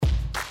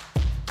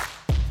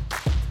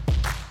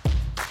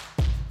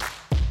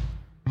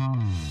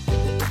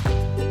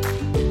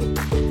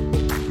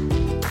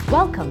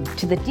Welcome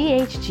to the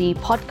DHG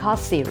podcast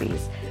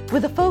series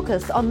with a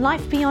focus on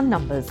life beyond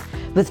numbers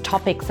with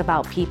topics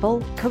about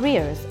people,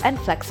 careers, and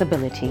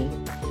flexibility.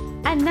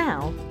 And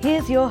now,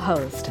 here's your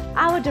host,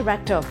 our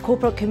Director of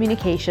Corporate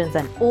Communications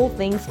and All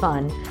Things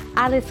Fun,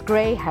 Alice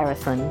Gray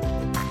Harrison.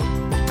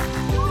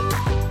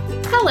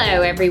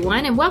 Hello,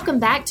 everyone, and welcome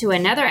back to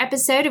another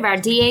episode of our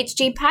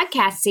DHG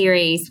podcast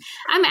series.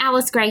 I'm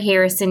Alice Gray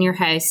Harrison, your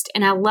host,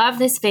 and I love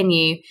this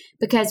venue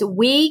because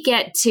we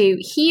get to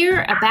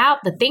hear about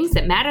the things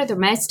that matter the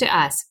most to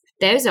us.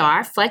 Those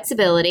are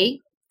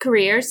flexibility,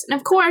 careers, and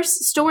of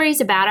course,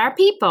 stories about our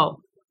people.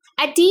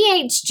 At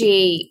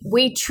DHG,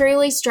 we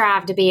truly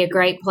strive to be a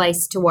great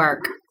place to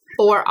work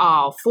for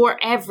all, for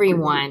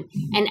everyone.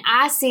 And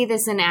I see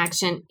this in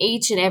action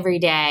each and every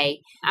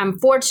day. I'm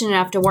fortunate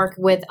enough to work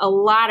with a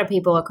lot of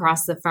people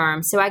across the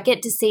firm, so I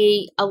get to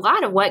see a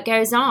lot of what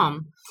goes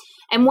on.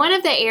 And one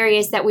of the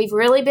areas that we've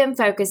really been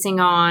focusing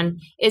on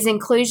is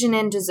inclusion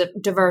and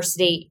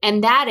diversity,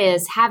 and that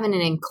is having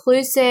an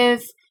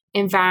inclusive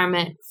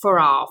environment for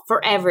all,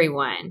 for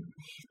everyone.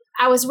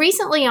 I was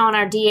recently on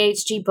our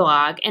DHG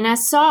blog, and I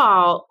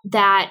saw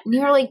that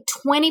nearly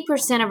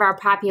 20% of our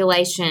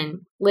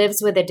population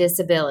lives with a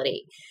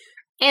disability.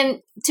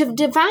 And to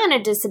define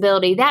a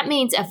disability, that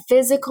means a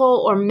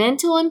physical or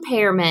mental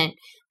impairment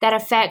that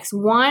affects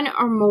one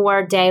or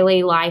more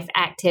daily life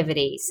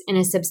activities in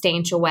a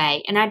substantial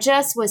way. And I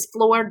just was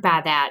floored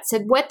by that. So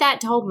what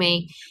that told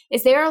me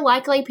is there are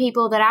likely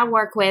people that I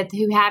work with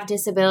who have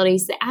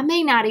disabilities that I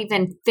may not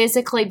even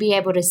physically be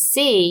able to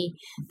see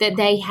that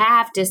they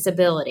have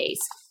disabilities.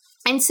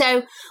 And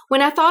so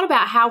when I thought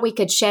about how we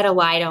could shed a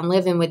light on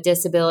living with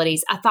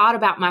disabilities, I thought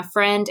about my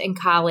friend and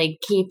colleague,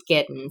 Keith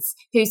Giddens,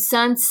 whose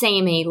son,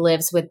 Sammy,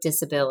 lives with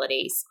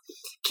disabilities.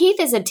 Keith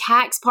is a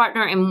tax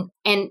partner,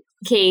 and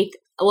Keith,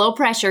 a little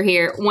pressure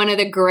here, one of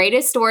the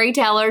greatest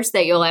storytellers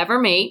that you'll ever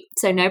meet,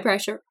 so no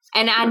pressure.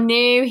 And I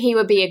knew he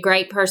would be a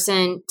great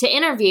person to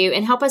interview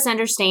and help us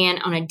understand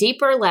on a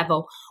deeper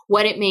level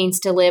what it means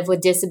to live with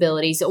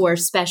disabilities or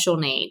special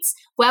needs.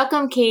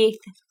 Welcome, Keith.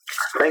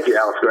 Thank you,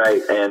 Alice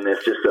Gray, and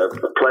it's just a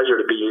pleasure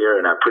to be here,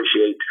 and I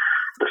appreciate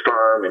the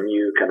firm and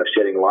you kind of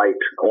shedding light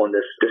on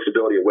this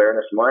Disability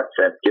Awareness Month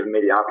and giving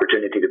me the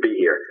opportunity to be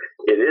here.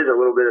 It is a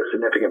little bit of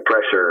significant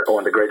pressure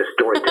on the greatest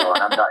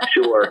storyteller. I'm not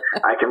sure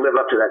I can live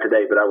up to that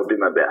today, but I will do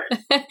my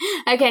best.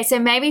 Okay, so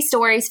maybe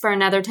stories for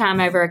another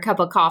time over a cup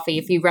of coffee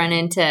if you run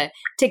into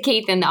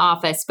Keith in the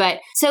office. But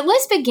so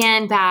let's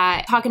begin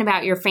by talking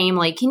about your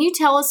family. Can you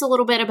tell us a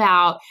little bit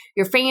about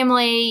your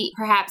family?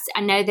 Perhaps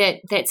I know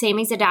that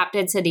Sammy's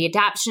adopted, so the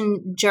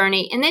adoption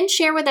journey, and then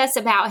share with us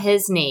about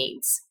his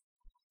needs.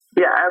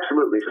 Yeah,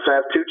 absolutely. So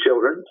I have two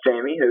children,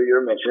 Sammy, who you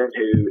were mentioning,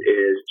 who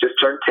is just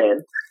turned 10,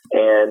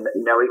 and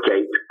Nellie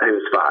Kate, who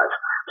is 5.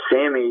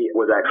 Sammy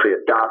was actually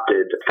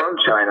adopted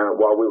from China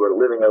while we were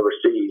living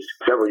overseas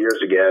several years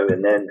ago,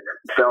 and then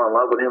fell in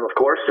love with him, of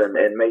course, and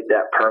made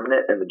that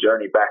permanent in the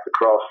journey back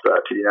across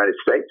to the United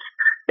States.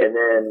 And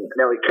then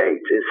Nellie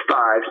Kate is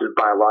 5. She's a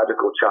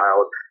biological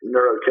child,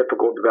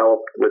 neurotypical,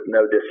 developed with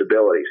no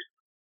disabilities.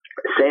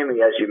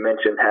 Sammy, as you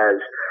mentioned, has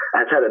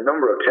had a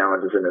number of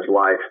challenges in his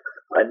life.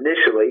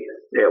 Initially,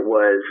 it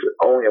was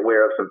only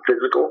aware of some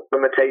physical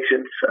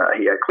limitations.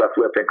 He had cleft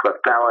lip and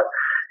cleft palate,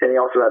 and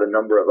he also had a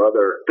number of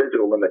other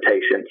physical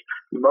limitations,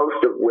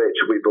 most of which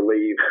we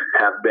believe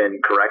have been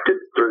corrected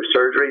through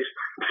surgeries.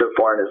 So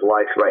far in his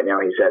life right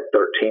now, he's had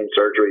 13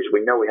 surgeries.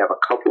 We know we have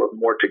a couple of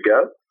more to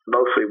go,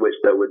 mostly which,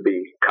 though, would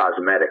be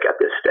cosmetic at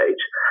this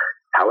stage.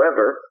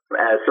 However,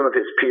 as some of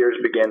his peers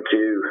began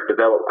to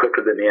develop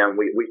quicker than him,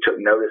 we took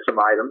notice of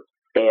some items.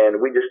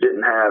 And we just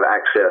didn't have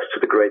access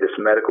to the greatest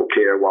medical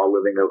care while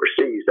living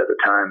overseas at the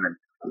time. And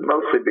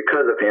mostly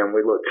because of him,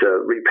 we looked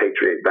to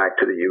repatriate back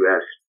to the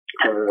U.S.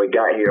 And when we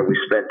got here, we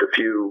spent a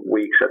few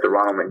weeks at the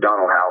Ronald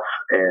McDonald House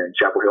in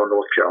Chapel Hill,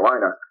 North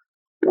Carolina,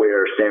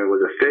 where Sammy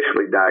was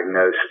officially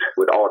diagnosed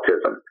with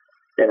autism.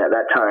 And at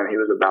that time, he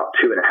was about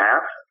 2.5.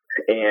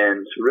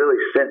 And really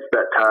since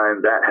that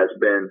time, that has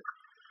been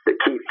the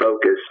key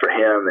focus for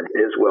him and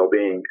his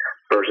well-being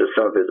versus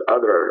some of his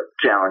other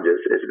challenges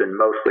has been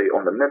mostly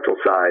on the mental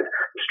side,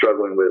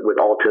 struggling with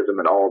autism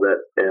and all that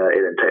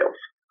it entails.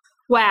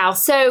 Wow.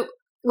 So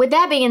with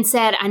that being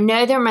said, I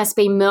know there must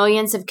be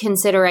millions of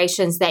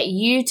considerations that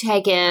you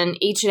take in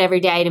each and every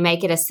day to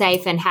make it a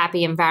safe and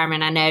happy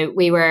environment. I know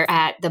we were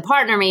at the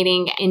partner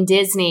meeting in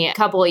Disney a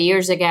couple of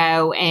years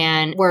ago,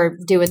 and we're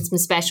doing some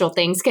special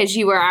things because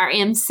you were our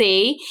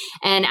MC.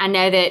 And I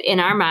know that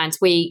in our minds,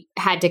 we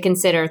had to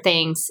consider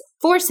things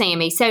for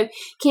Sammy. So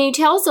can you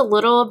tell us a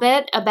little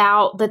bit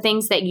about the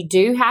things that you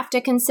do have to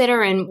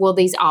consider, and will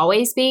these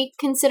always be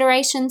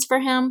considerations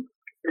for him?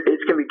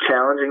 It's going to be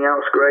challenging,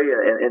 Alice Gray,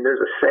 and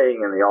there's a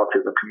saying in the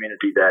autism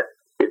community that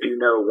if you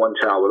know one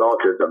child with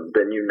autism,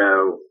 then you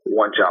know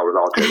one child with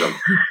autism.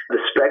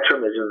 The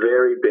spectrum is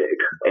very big,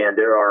 and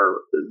there are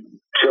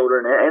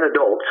children and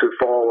adults who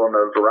fall on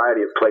a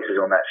variety of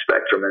places on that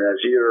spectrum. And as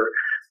you're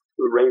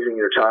raising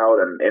your child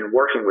and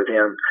working with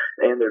him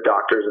and their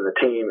doctors and the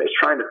team is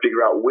trying to figure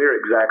out where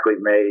exactly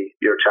may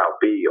your child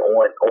be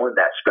on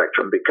that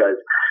spectrum, because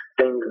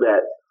things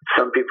that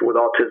some people with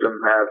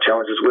autism have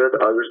challenges with,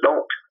 others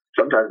don't.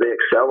 Sometimes they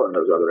excel in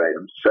those other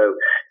items. So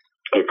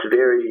it's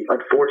very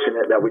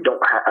unfortunate that we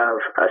don't have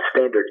a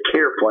standard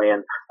care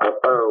plan of,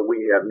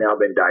 we have now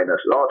been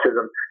diagnosed with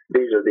autism.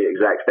 These are the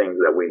exact things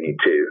that we need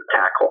to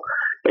tackle.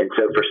 And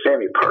so for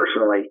Sammy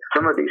personally,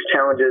 some of these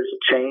challenges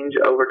change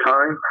over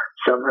time.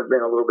 Some have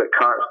been a little bit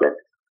constant.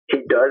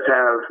 He does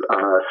have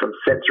some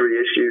sensory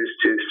issues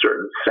to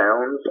certain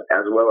sounds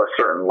as well as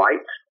certain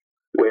lights,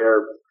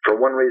 where for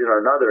one reason or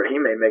another, he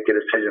may make a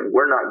decision,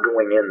 we're not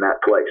going in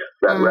that place,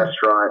 that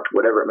restaurant,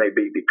 whatever it may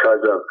be, because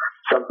of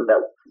something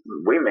that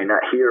we may not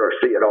hear or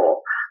see at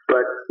all.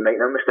 But make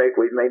no mistake,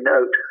 we've made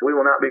note, we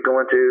will not be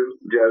going to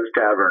Joe's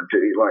Tavern to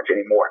eat lunch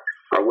anymore,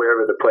 or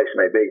wherever the place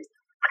may be.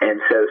 And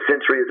so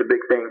sensory is a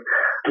big thing.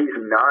 He's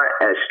not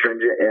as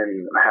stringent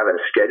in having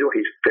a schedule.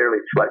 He's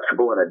fairly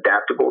flexible and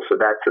adaptable, so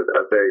that's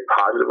a very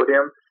positive with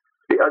him.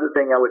 The other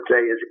thing I would say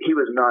is he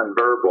was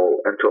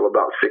nonverbal until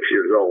about 6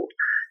 years old.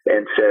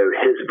 And so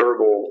his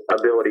verbal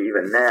ability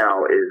even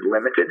now is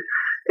limited.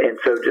 And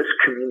so just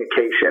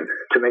communication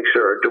to make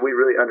sure, do we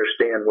really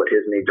understand what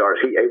his needs are?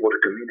 Is he able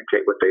to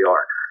communicate what they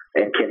are?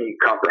 And can he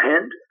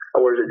comprehend?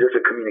 Or is it just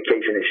a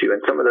communication issue?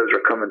 And some of those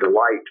are coming to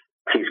light.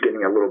 He's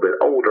getting a little bit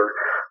older,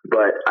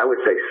 but I would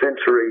say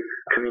sensory,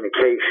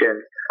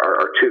 communication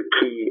are two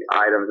key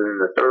items. And then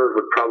the third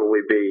would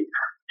probably be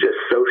just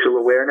social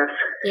awareness.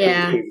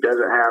 Yeah. He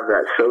doesn't have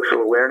that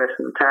social awareness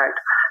intact.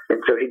 And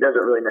so he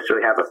doesn't really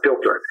necessarily have a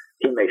filter.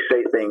 He may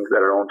say things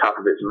that are on top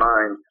of his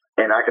mind,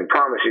 and I can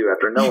promise you,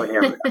 after knowing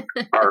him,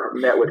 are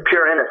met with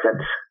pure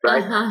innocence,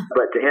 right?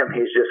 But to him,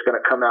 he's just going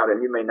to come out,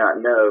 and you may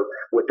not know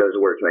what those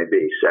words may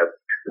be. So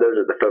those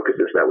are the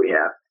focuses that we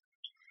have.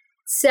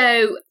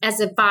 So as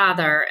a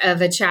father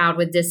of a child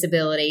with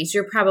disabilities,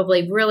 you're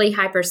probably really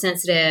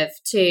hypersensitive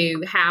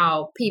to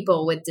how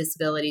people with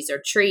disabilities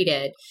are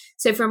treated.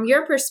 So from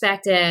your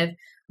perspective,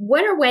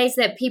 what are ways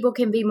that people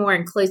can be more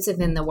inclusive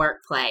in the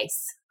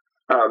workplace?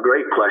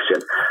 Great question.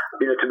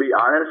 To be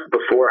honest,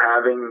 before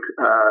having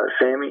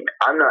Sammy,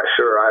 I'm not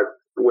sure I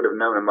would have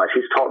known him much.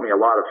 He's taught me a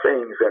lot of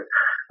things, and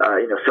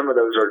some of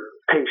those are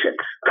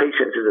patience.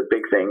 Patience is a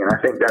big thing, and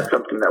I think that's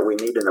something that we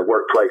need in the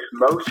workplace.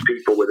 Most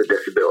people with a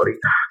disability,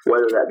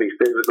 whether that be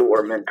physical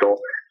or mental,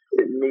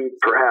 need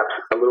perhaps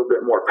a little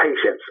bit more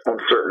patience on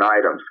certain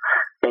items.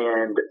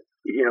 And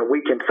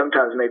we can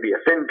sometimes maybe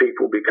offend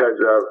people because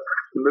of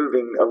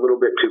moving a little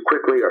bit too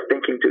quickly or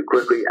thinking too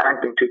quickly,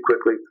 acting too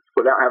quickly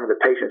without having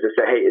the patience to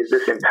say, hey, is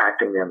this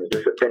impacting them? Is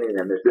this offending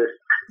them? Is this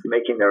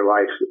making their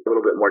lives a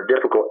little bit more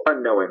difficult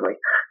unknowingly?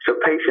 So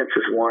patience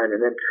is one.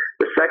 And then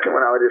the second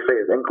one I would just say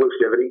is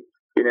inclusivity.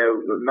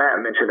 Matt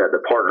mentioned at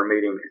the partner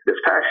meeting this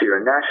past year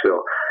in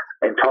Nashville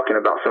and talking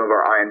about some of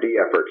our I&D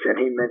efforts. And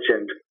he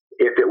mentioned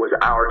if it was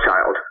our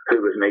child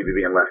who was maybe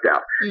being left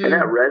out. And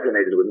that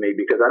resonated with me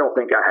because I don't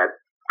think I had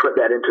put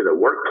that into the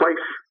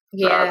workplace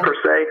per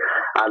se.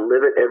 I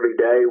live it every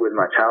day with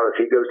my child as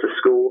he goes to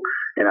school,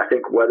 and I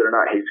think whether or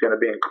not he's going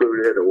to be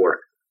included or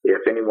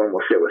if anyone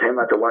will sit with him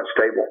at the lunch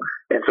table.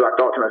 And so I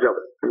thought to myself,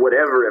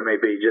 whatever it may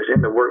be, just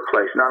in the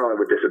workplace, not only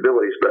with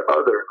disabilities, but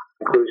other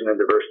inclusion and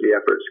diversity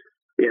efforts,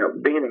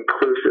 being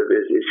inclusive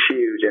is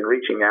huge, and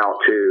reaching out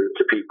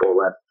to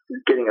people and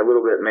getting a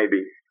little bit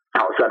maybe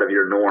outside of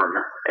your norm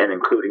and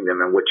including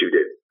them in what you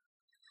do.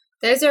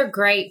 Those are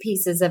great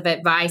pieces of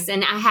advice.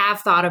 And I have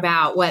thought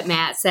about what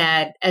Matt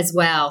said as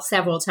well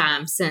several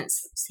times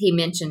since he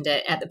mentioned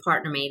it at the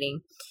partner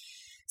meeting.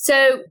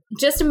 So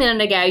just a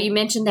minute ago, you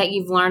mentioned that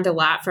you've learned a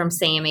lot from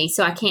Sammy.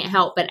 So I can't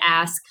help but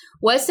ask,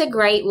 what's a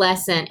great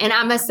lesson? And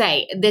I must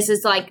say, this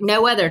is like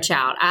no other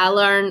child. I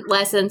learn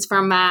lessons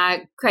from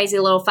my crazy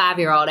little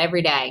 5-year-old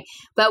every day.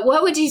 But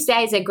what would you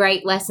say is a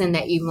great lesson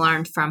that you've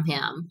learned from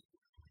him?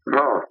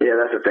 Oh, yeah,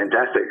 that's a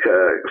fantastic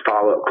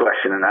follow-up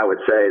question. And I would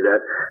say that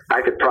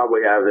I could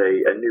probably have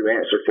a new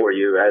answer for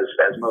you as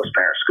most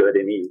parents could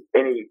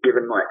any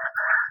given month.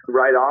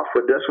 Right off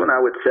with this one,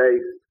 I would say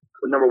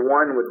number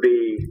one would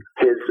be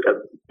his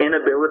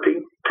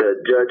inability to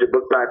judge a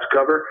book by its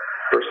cover,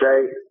 per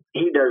se.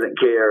 He doesn't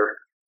care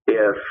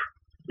if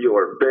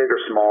you're big or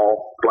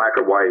small, black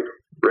or white,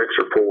 rich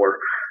or poor.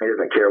 He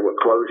doesn't care what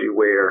clothes you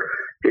wear.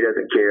 He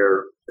doesn't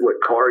care what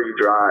car you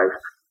drive.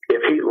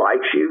 If he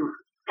likes you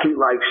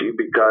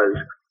because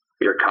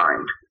you're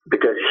kind,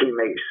 because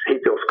he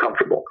feels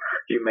comfortable.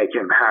 You make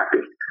him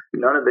happy.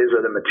 None of these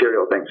other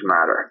material things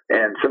matter.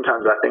 And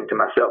sometimes I think to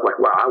myself, like,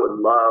 wow, I would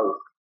love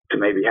to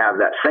maybe have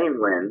that same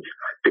lens,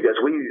 because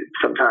we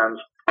sometimes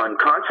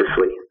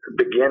unconsciously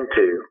begin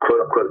to,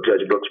 quote unquote,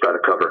 judge books by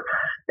the cover.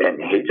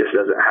 And he just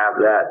doesn't have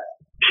that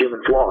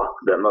human flaw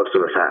that most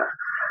of us have.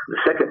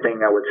 The second thing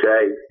I would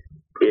say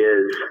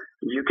is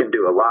you can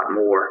do a lot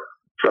more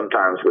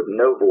sometimes with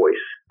no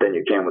voice than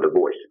you can with a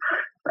voice.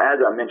 As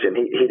I mentioned,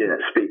 he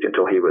didn't speak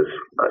until he was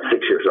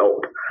 6 years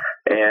old.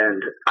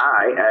 And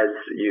I, as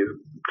you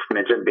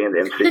mentioned, being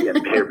the MC and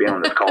here being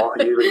on this call,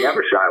 usually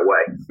never shy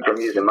away from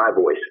using my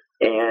voice.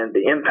 And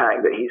the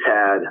impact that he's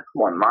had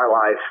on my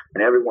life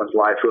and everyone's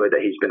livelihood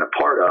that he's been a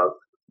part of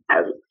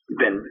has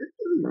been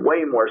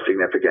way more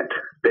significant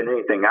than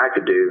anything I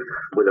could do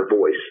with a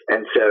voice.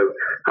 And so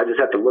I just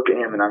have to look at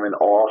him, and I'm in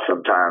awe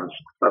sometimes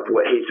of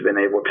what he's been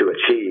able to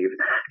achieve.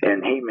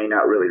 And he may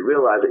not really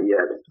realize it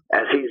yet,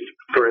 as he's,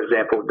 for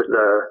example,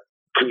 the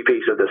key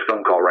piece of this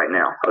phone call right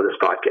now, or this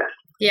podcast.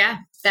 Yeah,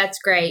 that's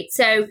great.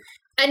 So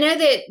I know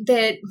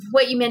that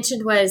what you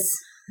mentioned was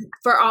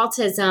for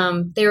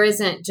autism, there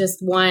isn't just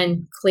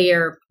one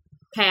clear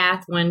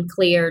path, one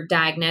clear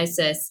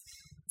diagnosis.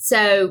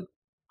 So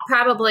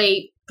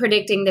probably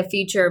predicting the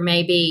future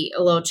may be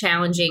a little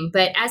challenging.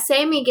 But as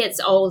Sammy gets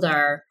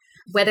older,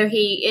 whether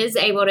he is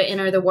able to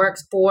enter the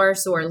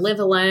workforce or live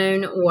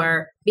alone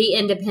or be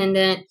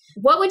independent,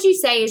 what would you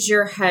say is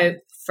your hope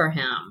for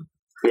him?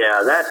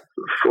 Yeah, that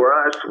for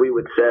us, we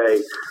would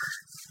say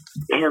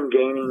him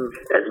gaining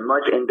as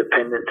much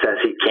independence as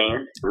he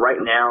can.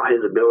 Right now, his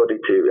ability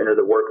to enter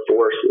the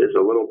workforce is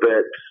a little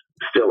bit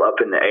still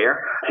up in the air.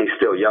 He's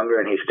still younger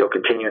and he's still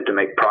continuing to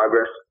make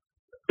progress.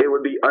 It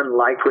would be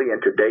unlikely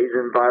in today's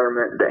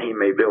environment that he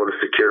may be able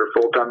to secure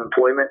full-time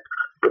employment,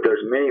 but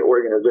there's many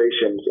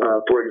organizations,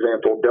 for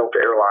example, Delta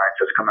Airlines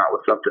has come out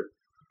with something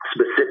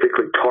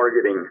specifically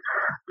targeting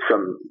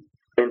some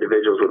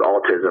individuals with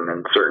autism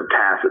and certain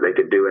tasks that they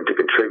could do and to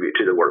contribute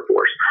to the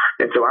workforce.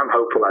 And so I'm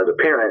hopeful as a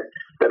parent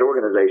that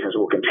organizations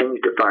will continue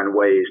to find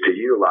ways to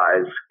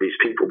utilize these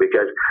people,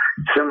 because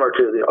similar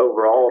to the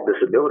overall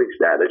disability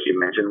stat that you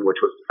mentioned, which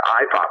was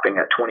eye-popping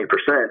at 20%,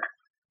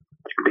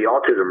 the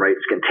autism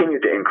rates continue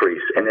to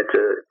increase, and it's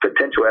a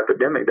potential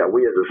epidemic that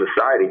we as a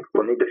society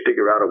will need to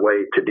figure out a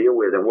way to deal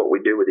with and what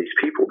we do with these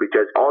people,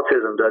 because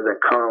autism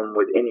doesn't come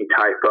with any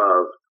type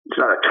of, it's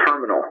not a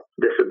terminal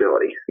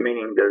disability,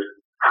 meaning there's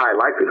high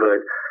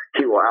likelihood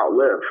he will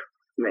outlive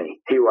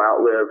me. He will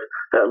live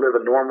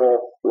a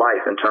normal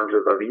life in terms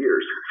of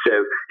years. So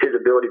his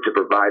ability to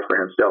provide for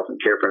himself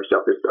and care for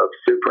himself is of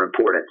super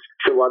importance.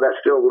 So while that's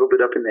still a little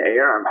bit up in the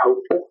air, I'm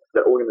hopeful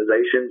that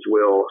organizations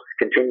will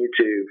continue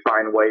to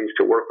find ways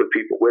to work with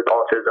people with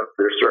autism.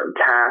 There's certain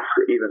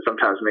tasks, even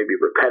sometimes maybe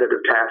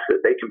repetitive tasks,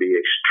 that they can be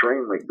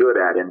extremely good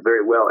at and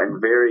very well and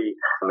very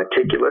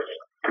meticulous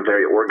and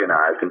very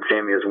organized. And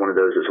Sammy is one of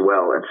those as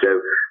well. And so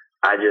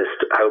I just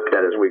hope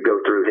that as we go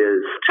through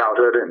his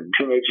childhood and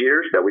teenage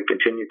years, that we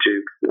continue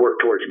to work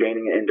towards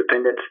gaining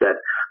independence, that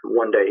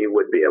one day he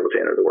would be able to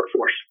enter the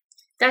workforce.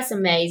 That's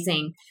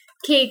amazing.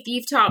 Keith,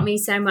 you've taught me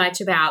so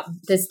much about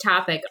this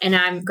topic, and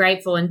I'm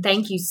grateful, and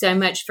thank you so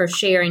much for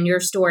sharing your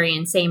story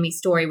and Sammy's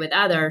story with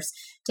others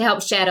to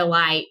help shed a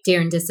light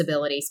during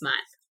Disabilities Month.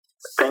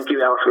 Thank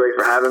you, Alice Gray,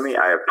 for having me.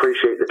 I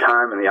appreciate the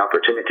time and the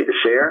opportunity to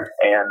share,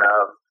 and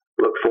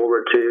look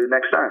forward to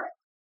next time.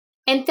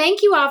 And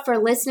thank you all for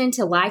listening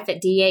to Life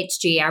at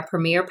DHG, our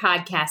premier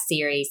podcast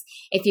series.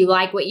 If you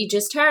like what you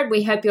just heard,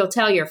 we hope you'll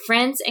tell your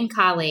friends and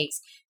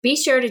colleagues. Be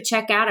sure to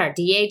check out our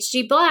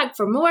DHG blog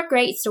for more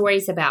great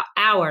stories about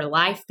our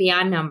life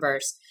beyond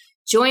numbers.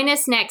 Join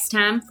us next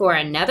time for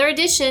another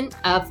edition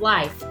of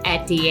Life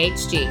at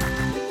DHG.